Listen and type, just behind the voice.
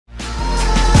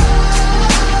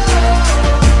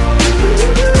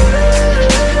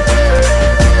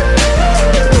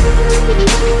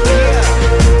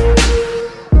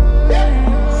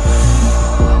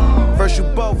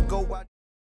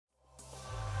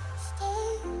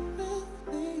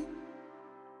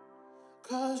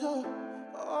you're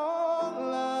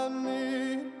all I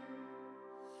need.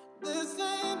 This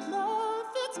ain't love,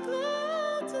 it's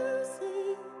clear to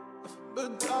see.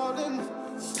 But darling,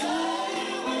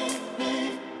 stay with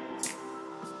me.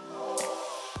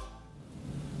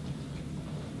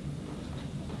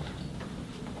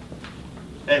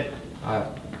 Hey, Hi.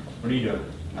 what are you doing?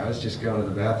 I was just going to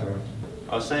the bathroom.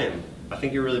 I was saying, I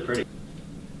think you're really pretty.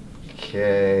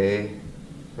 Okay,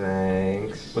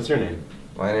 thanks. What's your name?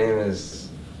 My name is...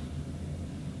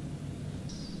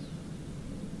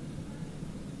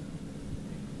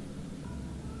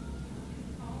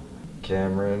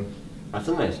 Cameron. That's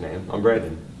a nice name. I'm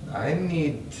Brandon. I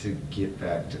need to get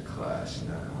back to class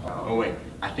now. Oh wait,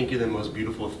 I think you're the most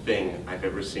beautiful thing I've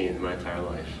ever seen in my entire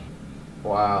life.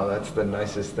 Wow, that's the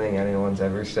nicest thing anyone's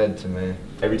ever said to me.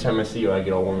 Every time I see you, I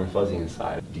get all warm and fuzzy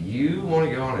inside. Do you want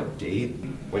to go on a date?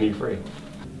 When are you free?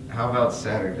 How about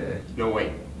Saturday? No,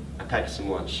 wait. I packed some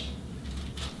lunch.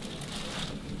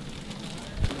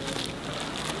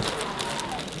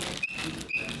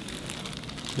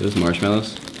 Those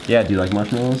marshmallows? Yeah, do you like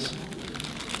marshmallows?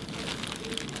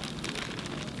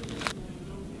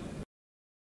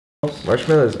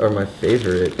 Marshmallows are my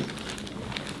favorite.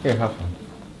 Here, have fun.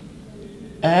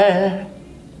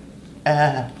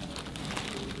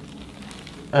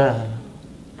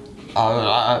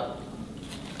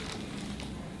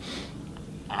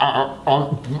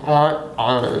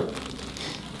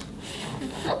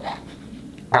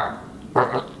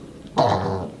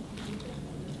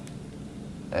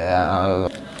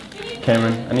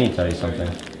 Cameron, I need to tell you something.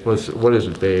 What is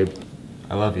it, babe?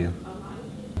 I love you.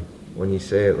 When you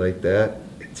say it like that,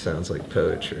 it sounds like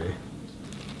poetry.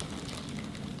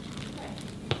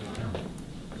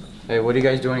 Hey, what are you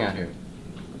guys doing out here?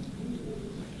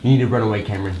 You need to run away,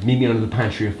 Cameron. Meet me under the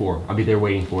pine tree at 4. I'll be there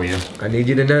waiting for you. I need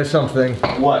you to know something.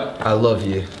 What? I love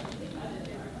you.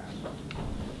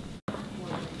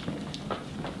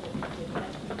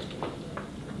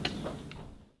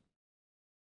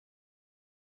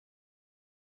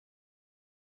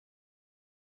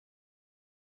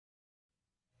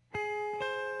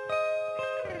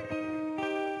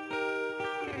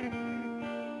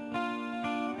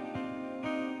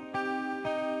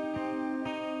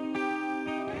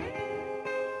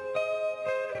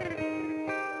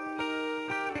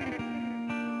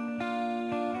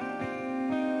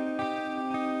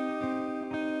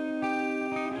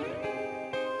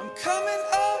 Coming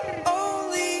up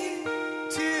only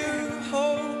to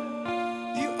hold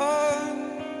you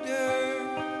under,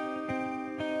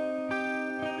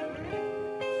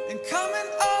 and coming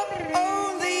up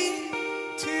only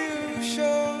to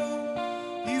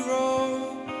show you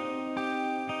wrong,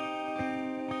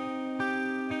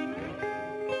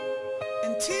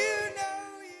 and to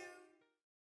know you.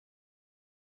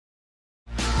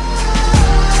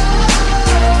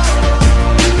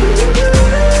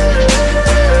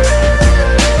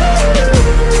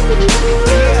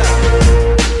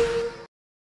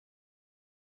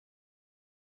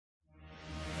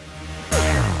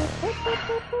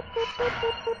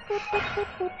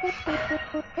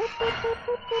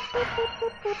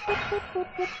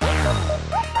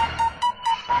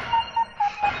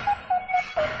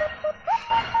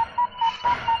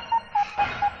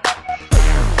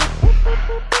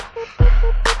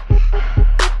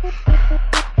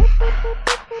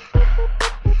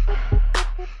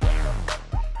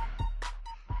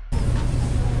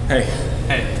 Hey,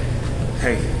 Hey,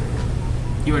 hey,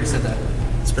 you already said that.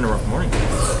 it's been a rough morning.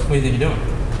 What do you think you're doing?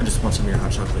 I just want some of your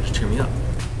hot chocolate to cheer me up.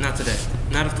 Not today.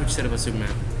 Not after what you said about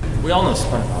Superman. We all know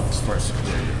SpongeBob is far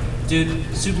superior.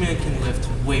 Dude, Superman can lift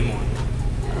way more.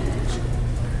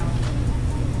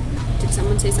 Did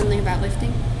someone say something about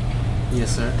lifting?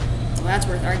 Yes, sir. Well, that's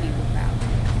worth arguing about.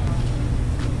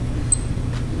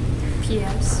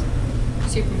 P.S.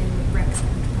 Superman would wreck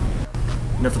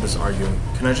SpongeBob. Enough of this arguing.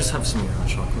 Can I just have some of your hot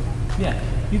chocolate? Yeah,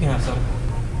 you can have some.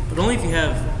 But only if you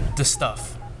have the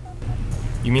stuff.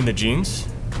 You mean the jeans?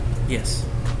 Yes.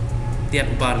 The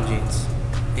apple bottom jeans.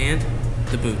 And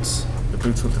the boots. The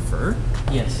boots with the fur?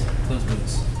 Yes, those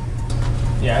boots.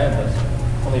 Yeah, I have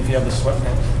those. Only if you have the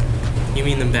sweatpants. You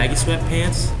mean the baggy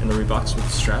sweatpants? And the Reeboks with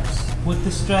the straps? With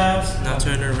the straps? Now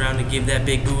turn it around and give that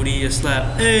big booty a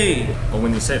slap. Hey! Well,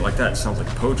 when you say it like that, it sounds like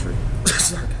poetry.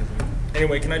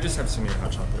 Anyway, can I just have some of your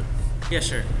hot chocolate? Yeah,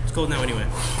 sure. It's cold now anyway.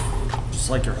 Just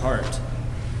like your heart.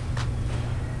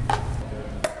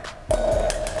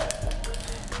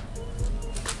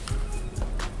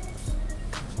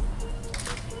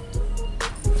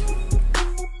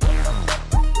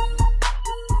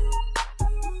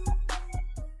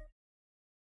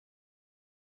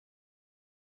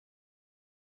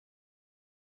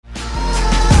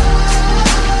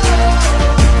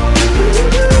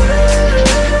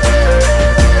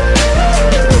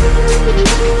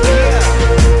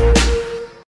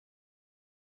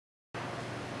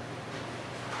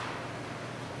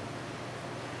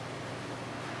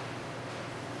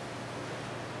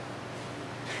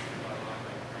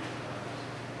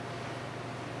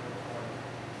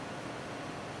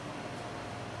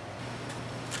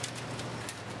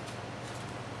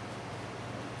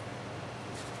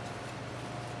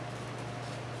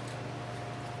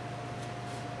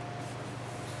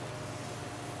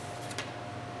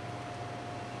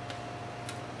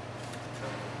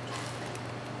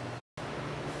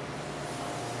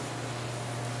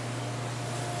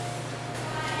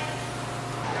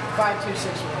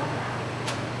 5261.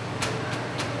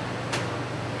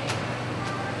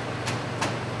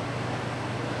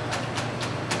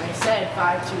 I said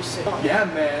 5261. Yeah,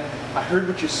 man. I heard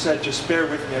what you said. Just bear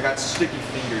with me. I got sticky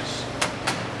fingers.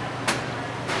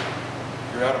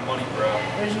 You're out of money, bro.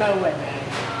 There's no way,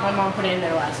 man. My mom put it in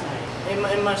there last night.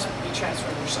 It must be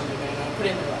transferred or something, man. I put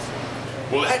it in there last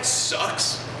night. Well, that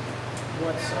sucks.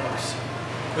 What sucks?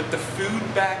 Put the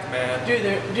food back, man.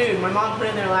 Dude, my mom put it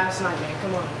in there last night, man.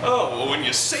 Come on. Oh, well, when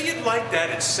you say it like that,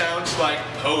 it sounds like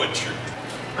poetry.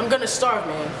 I'm gonna starve,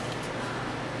 man.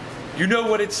 You know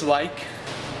what it's like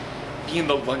being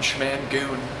the lunchman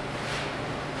goon?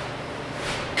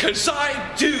 'Cause I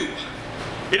do.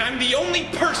 And I'm the only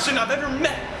person I've ever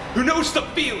met who knows the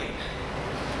feeling.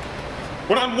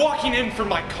 When I'm walking in from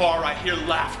my car, I hear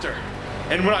laughter.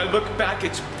 And when I look back,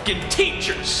 it's fucking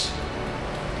teachers.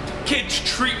 Kids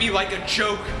treat me like a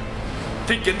joke,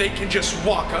 thinking they can just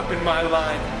walk up in my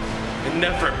line and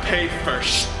never pay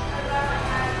first.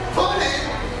 Funny!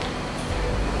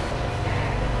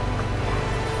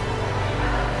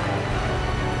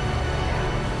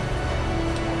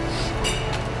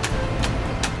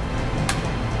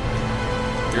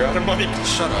 You're out of money.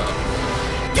 Shut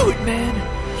up. Do it, man!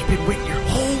 You've been waiting your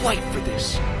whole life for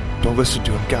this. Don't listen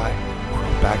to him, guy. We'll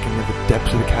go back into the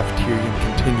depths of the cafeteria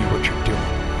and continue what you're doing.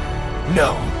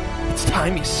 No! It's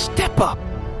time you step up!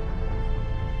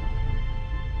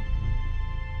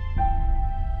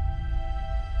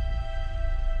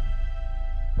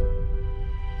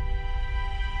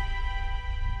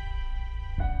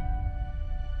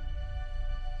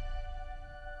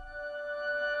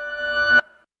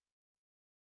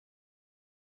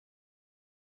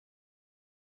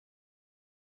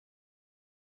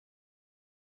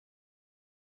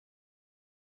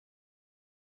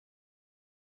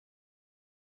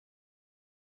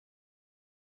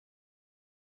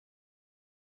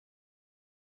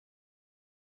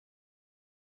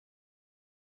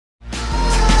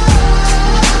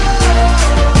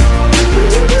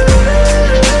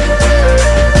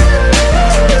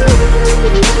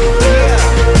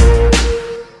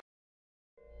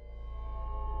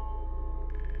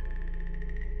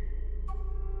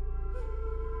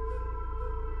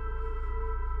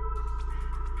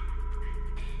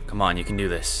 Come on, you can do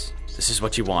this. This is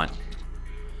what you want.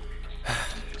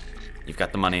 You've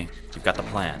got the money, you've got the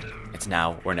plan. It's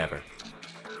now or never.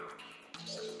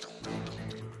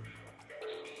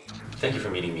 Thank you for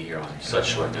meeting me here on such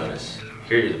short notice.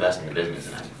 Here you're the best in the business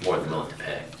and I'm more than willing to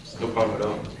pay. No problem at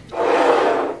all.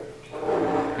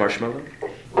 Marshmallow?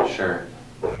 Sure.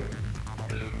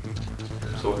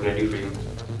 So what can I do for you?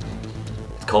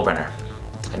 Kohlbrenner,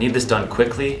 I need this done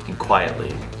quickly and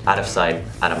quietly. Out of sight,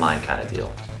 out of mind kind of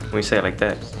deal. When you say it like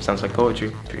that, it sounds like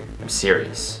poetry. I'm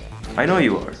serious. I know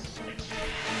you are.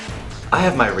 I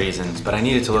have my reasons, but I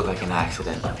need it to look like an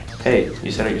accident. Hey,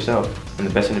 you said it yourself. I'm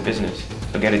the best in the business.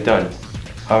 I'll get it done.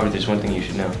 However, there's one thing you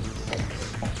should know.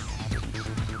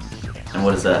 And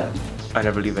what is that? I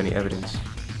never leave any evidence.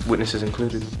 Witnesses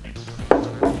included.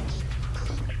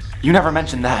 You never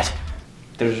mentioned that.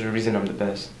 There's a reason I'm the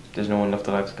best. There's no one left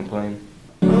alive to complain.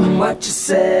 What you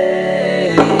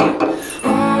say?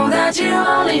 Oh, that you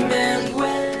only meant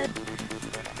when.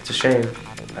 It's a shame.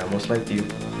 I almost liked you.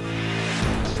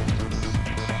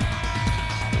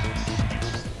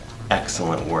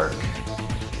 Excellent work.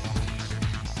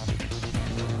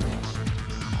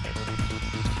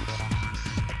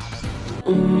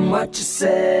 What you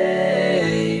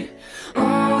say?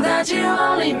 Oh, that you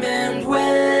only meant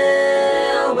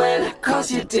well, well,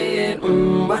 'cause you did.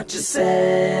 What you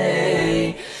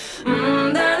say?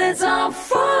 That it's all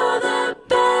for the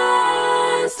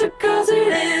best, 'cause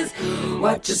it is.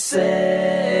 What you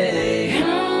say?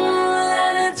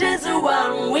 That it's just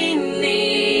what we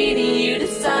need. You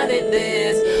decided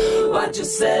this. What you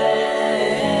say?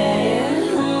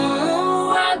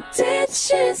 What did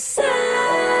she say?